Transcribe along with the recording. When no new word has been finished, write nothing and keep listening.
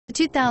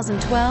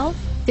2012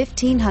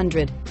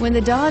 1500. When the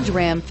Dodge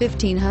Ram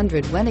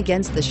 1500 went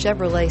against the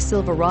Chevrolet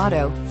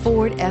Silverado,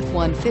 Ford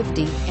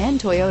F-150, and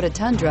Toyota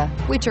Tundra,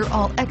 which are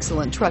all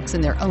excellent trucks in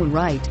their own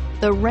right,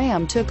 the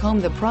Ram took home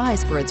the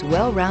prize for its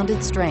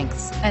well-rounded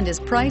strengths and is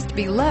priced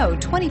below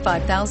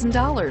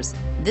 $25,000.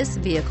 This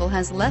vehicle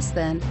has less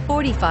than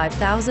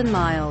 45,000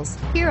 miles.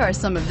 Here are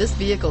some of this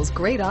vehicle's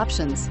great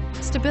options: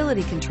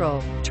 stability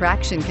control,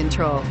 traction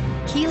control,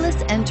 keyless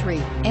entry,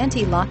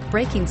 anti-lock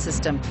braking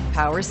system,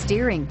 power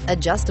steering,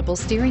 adjustable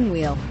steering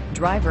wheel,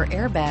 driver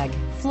airbag,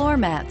 floor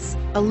mats,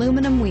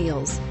 aluminum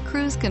wheels,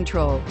 cruise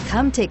control.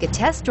 Come take a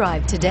test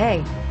drive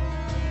today.